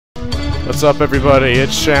What's up, everybody?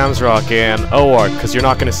 It's SeamsRock and Owart, because you're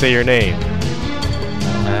not going to say your name. I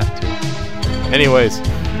don't have to. Anyways,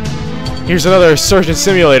 here's another Surgeon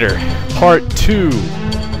Simulator, Part 2.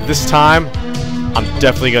 This time, I'm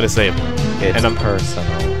definitely going to save it. It's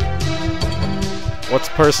personal. What's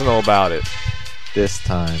personal about it? This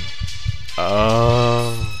time.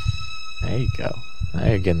 Oh. There you go. Now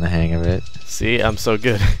you're getting the hang of it. See, I'm so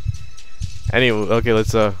good. Anyway, okay,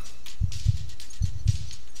 let's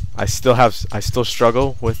I still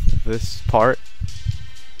struggle with this part.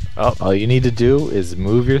 Oh, All you need to do is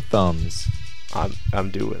move your thumbs. I'm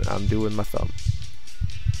doing my thumb.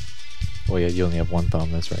 Oh yeah, you only have one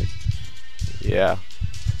thumb, that's right. Yeah.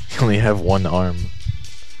 You only have one arm.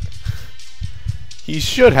 He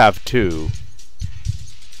should have two.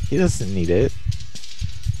 He doesn't need it.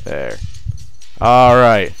 There.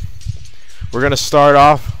 Alright. We're gonna start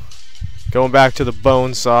off going back to the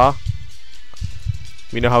bone saw.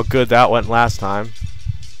 We know how good that went last time.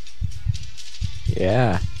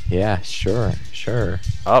 Yeah, sure.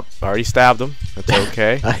 Up, already stabbed him. That's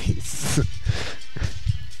okay. Nice.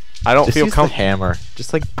 I don't Just feel use the hammer.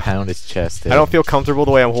 Just like pound his chest in. I don't feel comfortable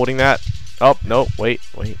the way I'm holding that. Oh, no, wait.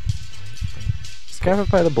 Just grab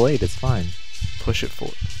it by the blade, it's fine. Push it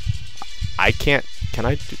forward. I can't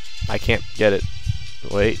get it.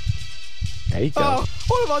 Wait. There you go. Oh,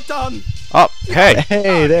 what have I done? Oh, hey.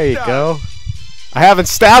 Hey, there you go. I haven't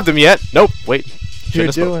stabbed him yet. Nope, wait.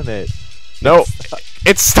 You're Shouldn't have doing it. No,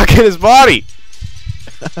 it's stuck in his body.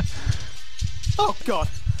 Oh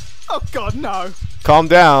god, no. Calm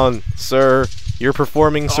down, sir. You're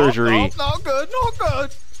performing surgery. Oh, not good, not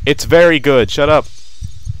good. It's very good. Shut up.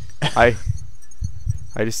 I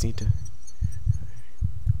just need to.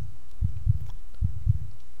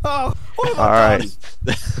 Oh, what have All I right.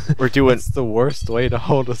 done? We're doing. It's the worst way to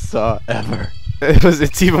hold a saw ever.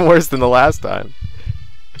 It's even worse than the last time.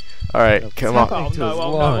 All right, come on. Oh to no, his oh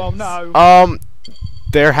lungs. no, oh no.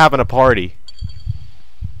 They're having a party.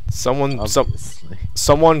 Someone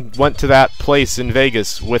went to that place in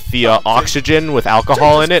Vegas with the oxygen with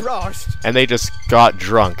alcohol in it, Christ. and they just got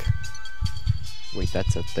drunk. Wait,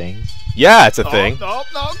 that's a thing? Yeah, it's a thing. No,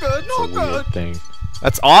 not good, It's a not good. weird thing.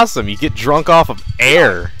 That's awesome. You get drunk off of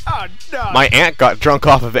air. Oh no. My aunt got drunk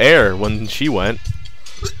off of air when she went.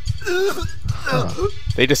 Huh.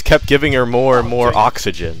 They just kept giving her more and more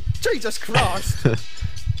oxygen. Jesus Christ.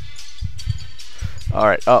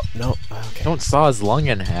 Alright, oh, no. Okay. Don't saw his lung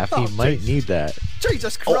in half. He Oh, might jeez. need that.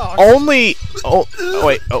 Jesus Christ. Only. Oh,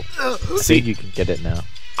 wait. Oh, See, see. you can get it now.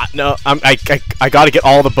 No, I gotta get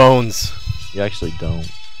all the bones. You actually don't.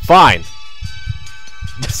 Fine.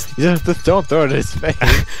 You just don't throw it in his face.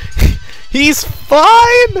 He's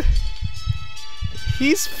fine.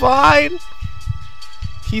 He's fine.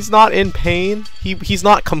 He's not in pain. He's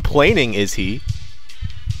not complaining, is he?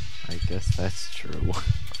 I guess that's true.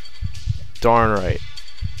 Darn right.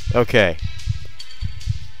 Okay.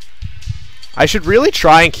 I should really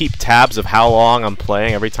try and keep tabs of how long I'm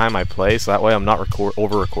playing every time I play, so that way I'm not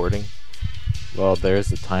over-recording. Well,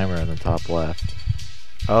 there's a timer in the top left.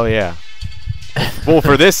 Oh yeah. Well,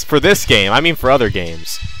 for this game, I mean for other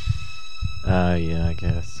games. Yeah, I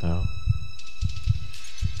guess so.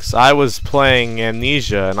 'Cause I was playing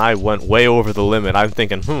Amnesia and I went way over the limit. I'm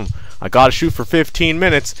thinking, I gotta shoot for 15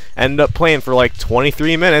 minutes. Ended up playing for like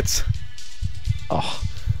 23 minutes. Oh,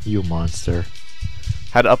 you monster.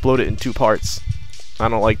 Had to upload it in 2 parts. I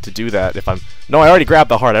don't like to do that if I'm... No, I already grabbed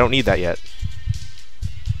the heart. I don't need that yet.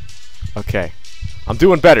 Okay. I'm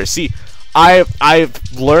doing better. See, I've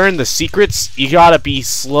learned the secrets. You gotta be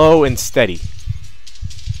slow and steady.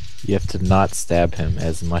 You have to not stab him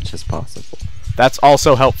as much as possible. That's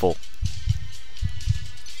also helpful.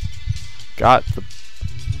 Got the...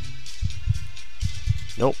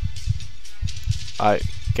 Nope. I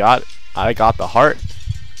got the heart.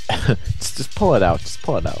 just pull it out. Just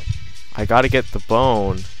pull it out. I gotta get the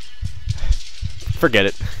bone. Forget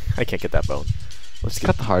it. I can't get that bone. Let's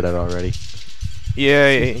Cut the heart out already.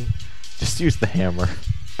 Yay. Just use the hammer.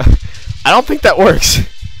 I don't think that works.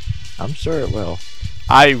 I'm sure it will.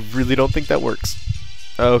 I really don't think that works.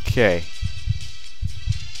 Okay.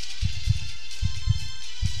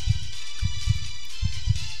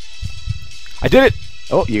 I did it!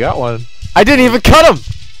 Oh, you got one. I didn't even cut him!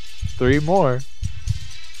 3 more.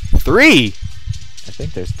 3! I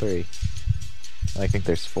think there's 3. I think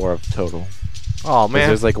there's 4 of total. Oh 'Cause man.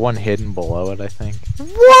 there's like one hidden below it, I think.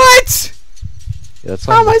 What?! Yeah, that's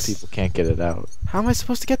How why am I most s- people can't get it out. How am I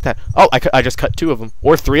supposed to get that? Oh, I just cut 2 of them.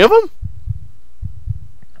 Or 3 of them?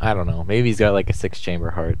 I don't know. Maybe he's got like a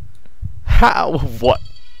 6-chamber heart. How? What?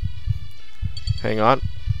 Hang on.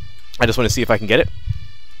 I just want to see if I can get it.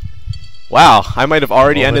 Wow, I might have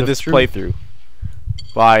already Moment ended of this truth. playthrough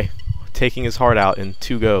by taking his heart out in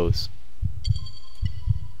 2 goes.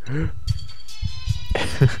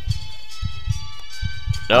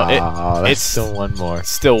 No, That's it's still one more.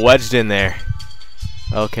 still wedged in there.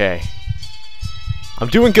 Okay. I'm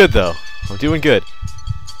doing good though. I'm doing good.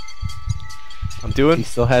 I'm He doing.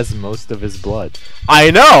 still has most of his blood.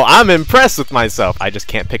 I know. I'm impressed with myself. I just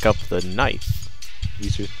can't pick up the knife.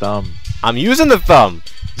 Use your thumb. I'm using the thumb.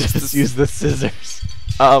 Just use the scissors.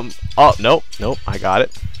 Oh, nope, nope. I got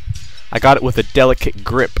it. I got it with a delicate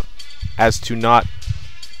grip, as to not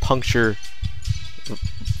puncture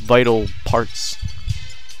vital parts.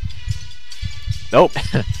 Nope.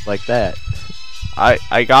 Like that.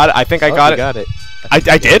 I got it. I think I Oh, got you it. got it. I think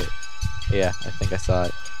you got did? it. Yeah, I think I saw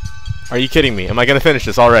it. Are you kidding me? Am I gonna finish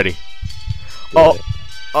this already? Do Oh. it.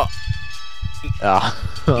 Oh. Ah.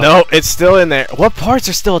 No, it's still in there. What parts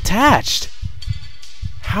are still attached?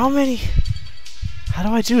 How many? How do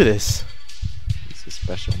I do this? He's a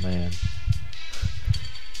special man.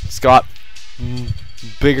 It's got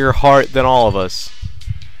bigger heart than all of us.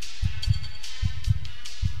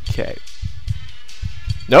 Okay.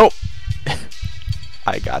 Nope.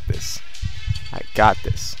 I got this. I got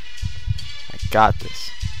this. I got this.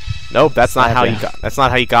 Nope, that's not how you got. That's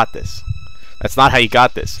not how you got this. That's not how you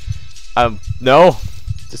got this. No.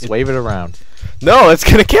 Just wave it around. No, it's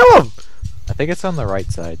gonna kill him. I think it's on the right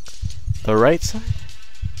side. The right side?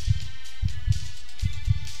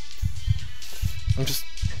 I'm just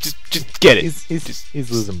get it.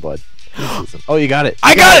 He's losing blood. He's losing. Oh, you got it.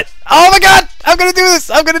 I got it! Oh my god! I'm gonna do this!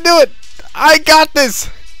 I'm gonna do it! I got this!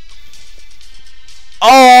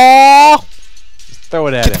 Oh! Just throw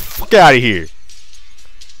it at Get the him. fuck out of here!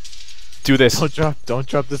 Do this. Don't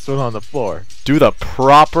drop this one on the floor. Do the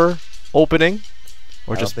proper opening,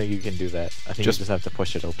 or I just don't think you can do that. I think just- you just have to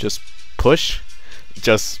push it open. just push.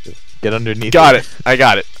 Just Get underneath. got it. I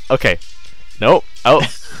got it. Okay. Nope. Oh.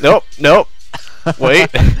 Nope. Nope. Wait.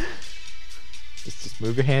 Just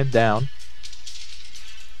move your hand down.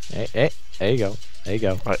 Hey, there you go. There you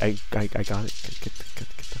go. I got it. Get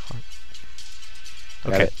the heart.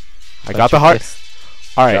 Got Okay. it. I Clench got the your heart. fist.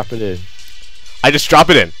 All right. Drop it in. I just drop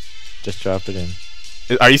it in. Just drop it in.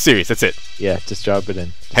 Are you serious? That's it. Yeah, just drop it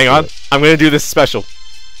in. Just Hang do on. it. I'm gonna do this special.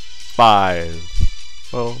 5.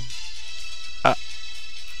 Oh.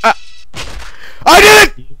 I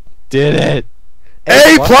did it! Did it.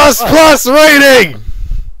 A plus plus rating.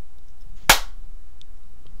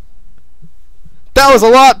 That was a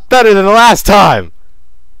lot better than the last time.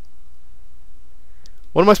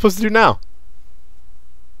 What am I supposed to do now?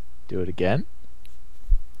 Do it again.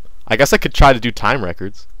 I guess I could try to do time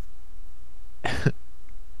records.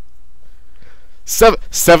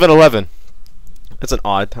 7-11. That's an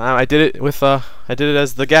odd time. I did it with I did it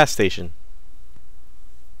as the gas station.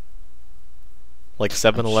 Like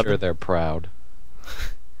I'm 7-11. sure they're proud.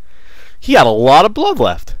 He had a lot of blood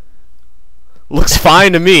left. Looks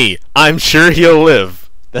fine to me. I'm sure he'll live.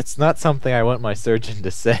 That's not something I want my surgeon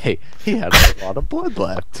to say. He had a lot of blood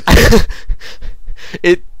left.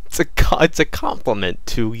 It's a compliment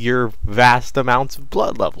to your vast amounts of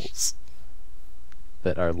blood levels.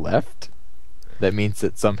 That are left? That means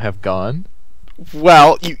that some have gone?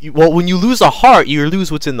 Well, well, when you lose a heart, you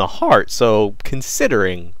lose what's in the heart. So,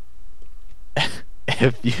 considering.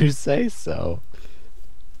 If you say so.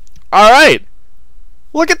 All right,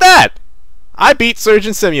 look at that! I beat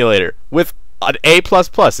Surgeon Simulator with an A++.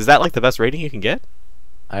 Is that like the best rating you can get?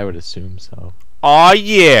 I would assume so. Aw,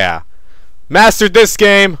 yeah! Mastered this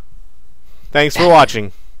game! Thanks for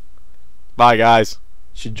watching. Bye, guys.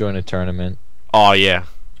 Should join a tournament. Aw, yeah.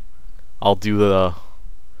 I'll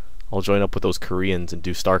join up with those Koreans and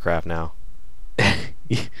do StarCraft now.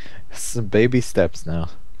 Some baby steps now.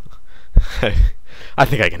 I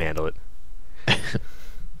think I can handle it.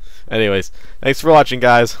 Anyways, thanks for watching,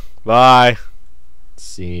 guys. Bye.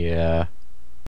 See ya.